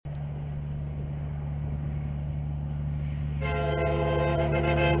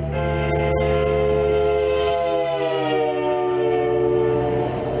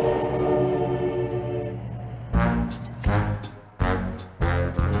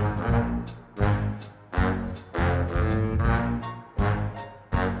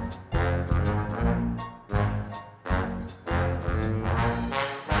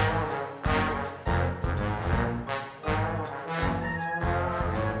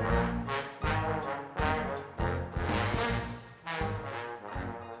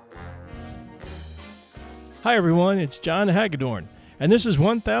Hi everyone, it's John Hagedorn, and this is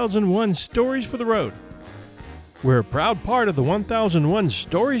 1001 Stories for the Road. We're a proud part of the 1001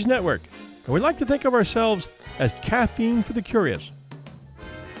 Stories Network, and we like to think of ourselves as caffeine for the curious.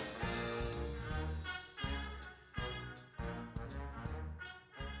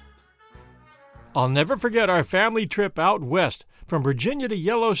 I'll never forget our family trip out west from Virginia to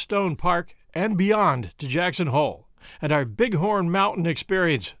Yellowstone Park and beyond to Jackson Hole, and our Bighorn Mountain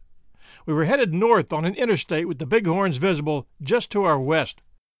experience. We were headed north on an interstate with the Bighorns visible just to our west.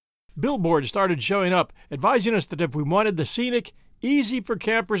 Billboards started showing up, advising us that if we wanted the scenic, easy for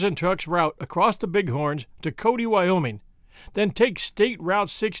campers and trucks route across the Bighorns to Cody, Wyoming, then take State Route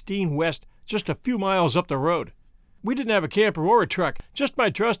 16 west just a few miles up the road. We didn't have a camper or a truck, just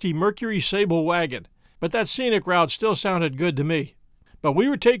my trusty Mercury Sable wagon, but that scenic route still sounded good to me. But we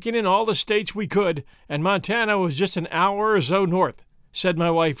were taking in all the states we could, and Montana was just an hour or so north, said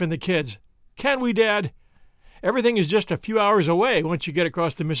my wife and the kids. Can we, Dad? Everything is just a few hours away once you get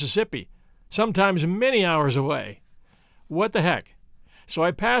across the Mississippi, sometimes many hours away. What the heck? So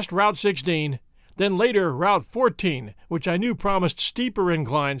I passed Route 16, then later Route 14, which I knew promised steeper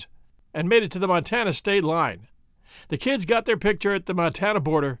inclines, and made it to the Montana state line. The kids got their picture at the Montana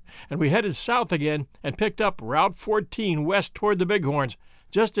border, and we headed south again and picked up Route 14 west toward the Bighorns,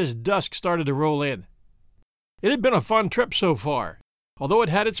 just as dusk started to roll in. It had been a fun trip so far, although it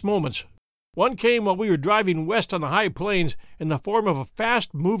had its moments. One came while we were driving west on the high plains in the form of a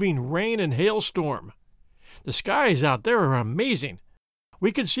fast-moving rain and hail storm. The skies out there are amazing.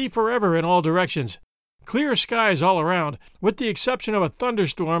 We could see forever in all directions. Clear skies all around, with the exception of a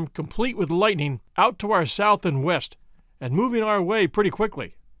thunderstorm complete with lightning out to our south and west, and moving our way pretty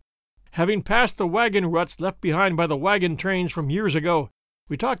quickly. Having passed the wagon ruts left behind by the wagon trains from years ago,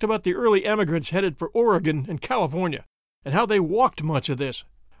 we talked about the early emigrants headed for Oregon and California, and how they walked much of this,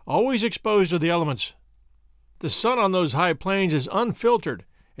 always exposed to the elements. The sun on those high plains is unfiltered,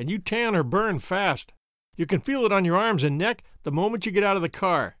 and you tan or burn fast. You can feel it on your arms and neck the moment you get out of the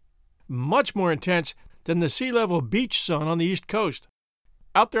car. Much more intense than the sea-level beach sun on the East Coast.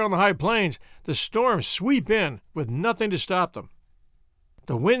 Out there on the high plains, the storms sweep in with nothing to stop them.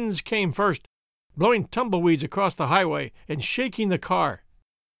 The winds came first, blowing tumbleweeds across the highway and shaking the car.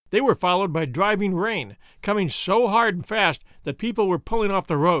 They were followed by driving rain, coming so hard and fast that people were pulling off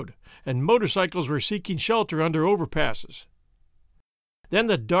the road, and motorcycles were seeking shelter under overpasses. Then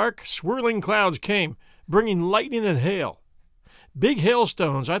the dark, swirling clouds came, bringing lightning and hail. Big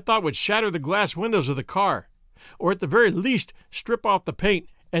hailstones I thought would shatter the glass windows of the car, or at the very least strip off the paint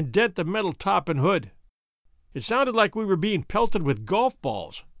and dent the metal top and hood. It sounded like we were being pelted with golf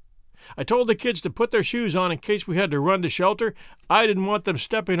balls. I told the kids to put their shoes on in case we had to run to shelter. I didn't want them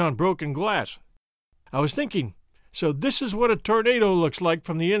stepping on broken glass. I was thinking, so this is what a tornado looks like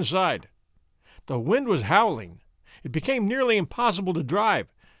from the inside. The wind was howling. It became nearly impossible to drive,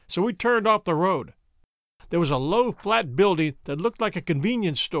 so we turned off the road. There was a low, flat building that looked like a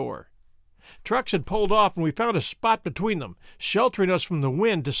convenience store. Trucks had pulled off, and we found a spot between them, sheltering us from the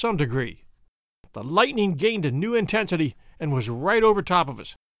wind to some degree. The lightning gained a new intensity and was right over top of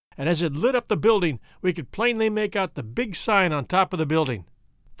us, and as it lit up the building, we could plainly make out the big sign on top of the building.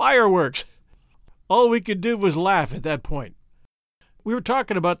 Fireworks! All we could do was laugh at that point. We were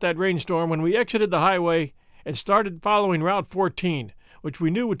talking about that rainstorm when we exited the highway and started following Route 14, which we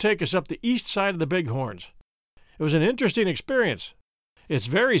knew would take us up the east side of the Bighorns. It was an interesting experience. It's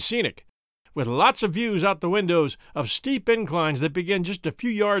very scenic, with lots of views out the windows of steep inclines that begin just a few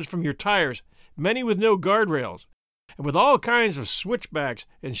yards from your tires, many with no guardrails, and with all kinds of switchbacks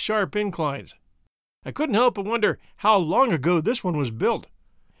and sharp inclines. I couldn't help but wonder how long ago this one was built.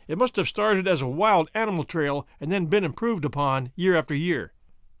 It must have started as a wild animal trail and then been improved upon year after year.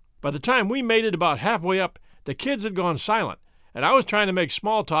 By the time we made it about halfway up, the kids had gone silent, and I was trying to make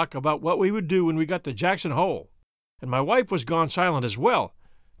small talk about what we would do when we got to Jackson Hole. And my wife was gone silent as well,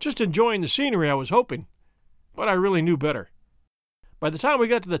 just enjoying the scenery, I was hoping. But I really knew better. By the time we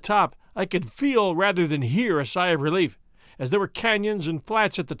got to the top, I could feel rather than hear a sigh of relief, as there were canyons and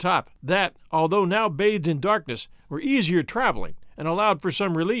flats at the top that, although now bathed in darkness, were easier traveling and allowed for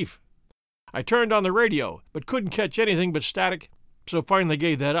some relief. I turned on the radio, but couldn't catch anything but static. so finally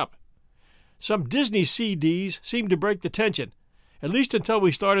gave that up. Some Disney CDs seemed to break the tension, at least until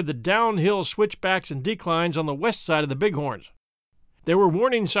we started the downhill switchbacks and declines on the west side of the Bighorns. There were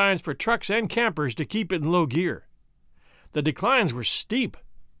warning signs for trucks and campers to keep it in low gear. The declines were steep.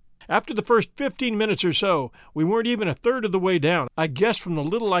 After the first 15 minutes or so, we weren't even a third of the way down, I guess from the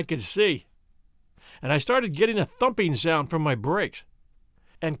little I could see. And I started getting a thumping sound from my brakes.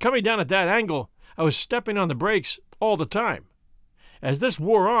 And coming down at that angle, I was stepping on the brakes all the time. As this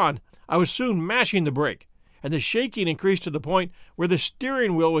wore on, I was soon mashing the brake, and the shaking increased to the point where the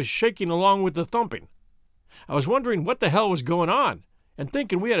steering wheel was shaking along with the thumping. I was wondering what the hell was going on, and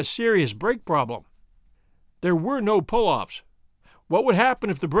thinking we had a serious brake problem. There were no pull-offs. What would happen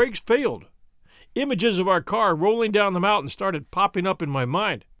if the brakes failed? Images of our car rolling down the mountain started popping up in my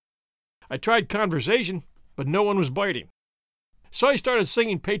mind. I tried conversation, but no one was biting. So I started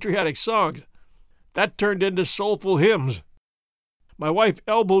singing patriotic songs. That turned into soulful hymns. My wife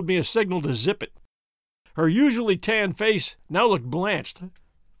elbowed me a signal to zip it. Her usually tan face now looked blanched.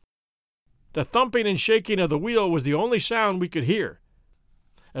 The thumping and shaking of the wheel was the only sound we could hear.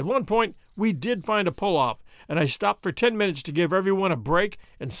 At one point, we did find a pull-off, and I stopped for 10 minutes to give everyone a break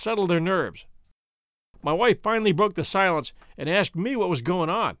and settle their nerves. My wife finally broke the silence and asked me what was going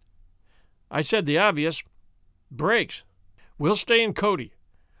on. I said the obvious, brakes. We'll stay in Cody.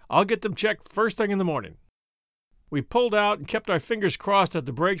 I'll get them checked first thing in the morning. We pulled out and kept our fingers crossed that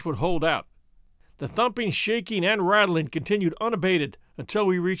the brakes would hold out. The thumping, shaking, and rattling continued unabated until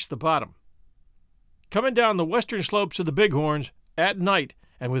we reached the bottom. Coming down the western slopes of the Bighorns at night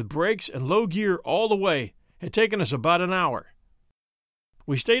and with brakes and low gear all the way had taken us about an hour.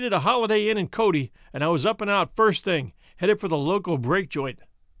 We stayed at a Holiday Inn in Cody, and I was up and out first thing, headed for the local brake joint.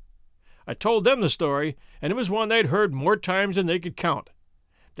 I told them the story, and it was one they'd heard more times than they could count.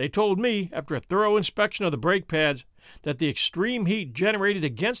 They told me, after a thorough inspection of the brake pads, that the extreme heat generated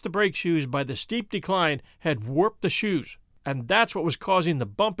against the brake shoes by the steep decline had warped the shoes, and that's what was causing the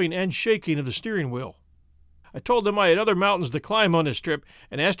bumping and shaking of the steering wheel. I told them I had other mountains to climb on this trip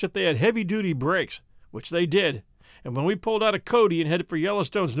and asked if they had heavy-duty brakes, which they did, and when we pulled out of Cody and headed for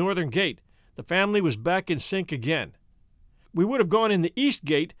Yellowstone's northern gate, the family was back in sync again. We would have gone in the east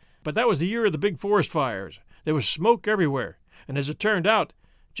gate, but that was the year of the big forest fires. There was smoke everywhere, and as it turned out,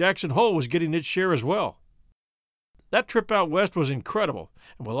 Jackson Hole was getting its share as well. That trip out west was incredible,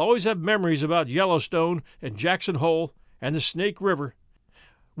 and we'll always have memories about Yellowstone and Jackson Hole and the Snake River.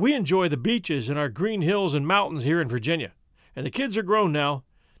 We enjoy the beaches and our green hills and mountains here in Virginia, and the kids are grown now,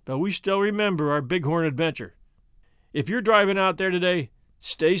 but we still remember our Bighorn adventure. If you're driving out there today,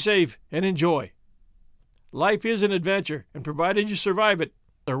 stay safe and enjoy. Life is an adventure, and provided you survive it,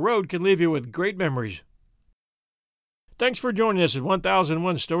 the road can leave you with great memories. Thanks for joining us at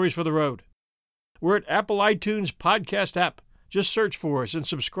 1001 Stories for the Road. We're at Apple iTunes podcast app. Just search for us and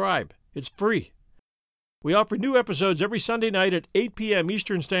subscribe. It's free. We offer new episodes every Sunday night at 8 p.m.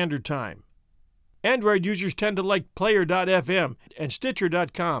 Eastern Standard Time. Android users tend to like Player.fm and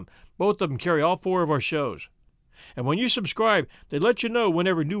Stitcher.com. Both of them carry all 4 of our shows. And when you subscribe, they let you know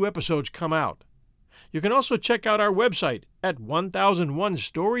whenever new episodes come out. You can also check out our website at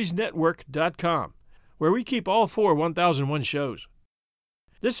 1001storiesnetwork.com, where we keep all 4 1001 shows.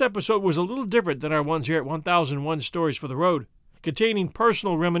 This episode was a little different than our ones here at 1001 Stories for the Road, containing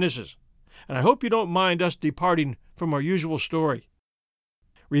personal reminiscences, and I hope you don't mind us departing from our usual story.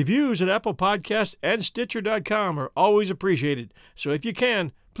 Reviews at Apple Podcasts and Stitcher.com are always appreciated, so if you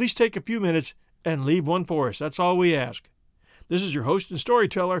can, please take a few minutes and leave one for us. That's all we ask. This is your host and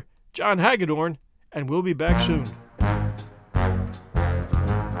storyteller, John Hagedorn, and we'll be back soon.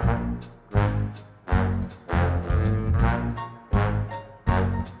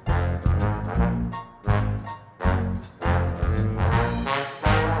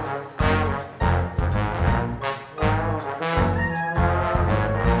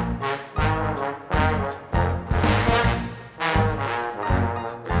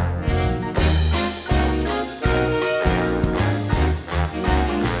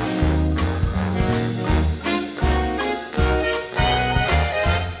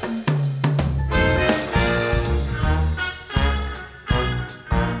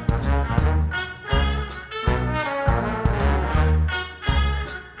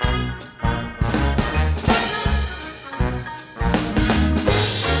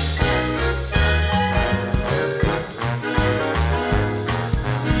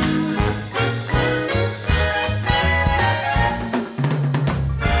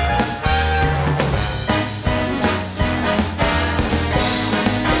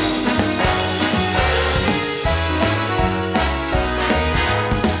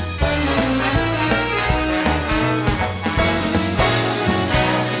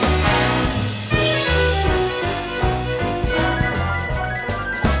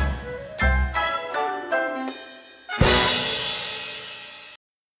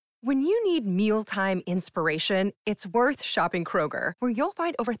 you need mealtime inspiration, it's worth shopping Kroger, where you'll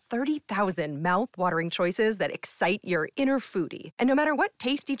find over 30,000 mouth-watering choices that excite your inner foodie. And no matter what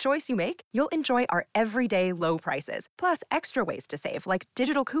tasty choice you make, you'll enjoy our everyday low prices, plus extra ways to save, like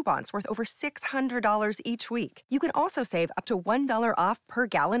digital coupons worth over $600 each week. You can also save up to $1 off per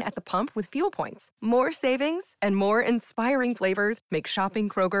gallon at the pump with fuel points. More savings and more inspiring flavors make shopping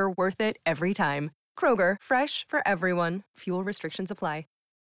Kroger worth it every time. Kroger, fresh for everyone. Fuel restrictions apply.